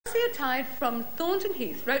Tide from Thornton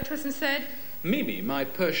Heath wrote to us and said, Mimi, my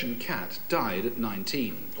Persian cat, died at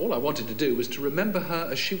 19. All I wanted to do was to remember her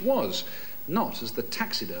as she was, not as the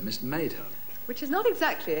taxidermist made her. Which is not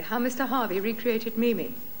exactly how Mr. Harvey recreated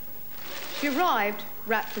Mimi. She arrived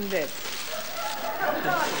wrapped in this.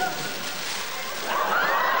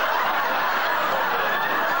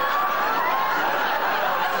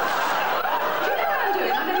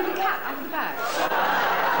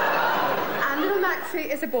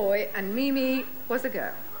 Is a boy and Mimi was a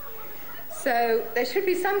girl. So there should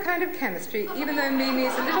be some kind of chemistry, even though Mimi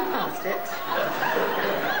is a little past it.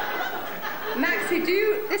 Maxie,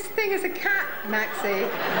 this thing is a cat, Maxie.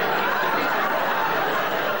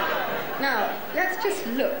 Now, let's just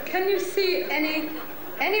look. Can you see any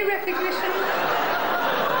recognition?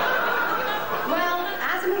 Well,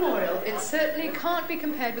 as a memorial, it certainly can't be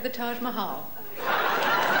compared with the Taj Mahal.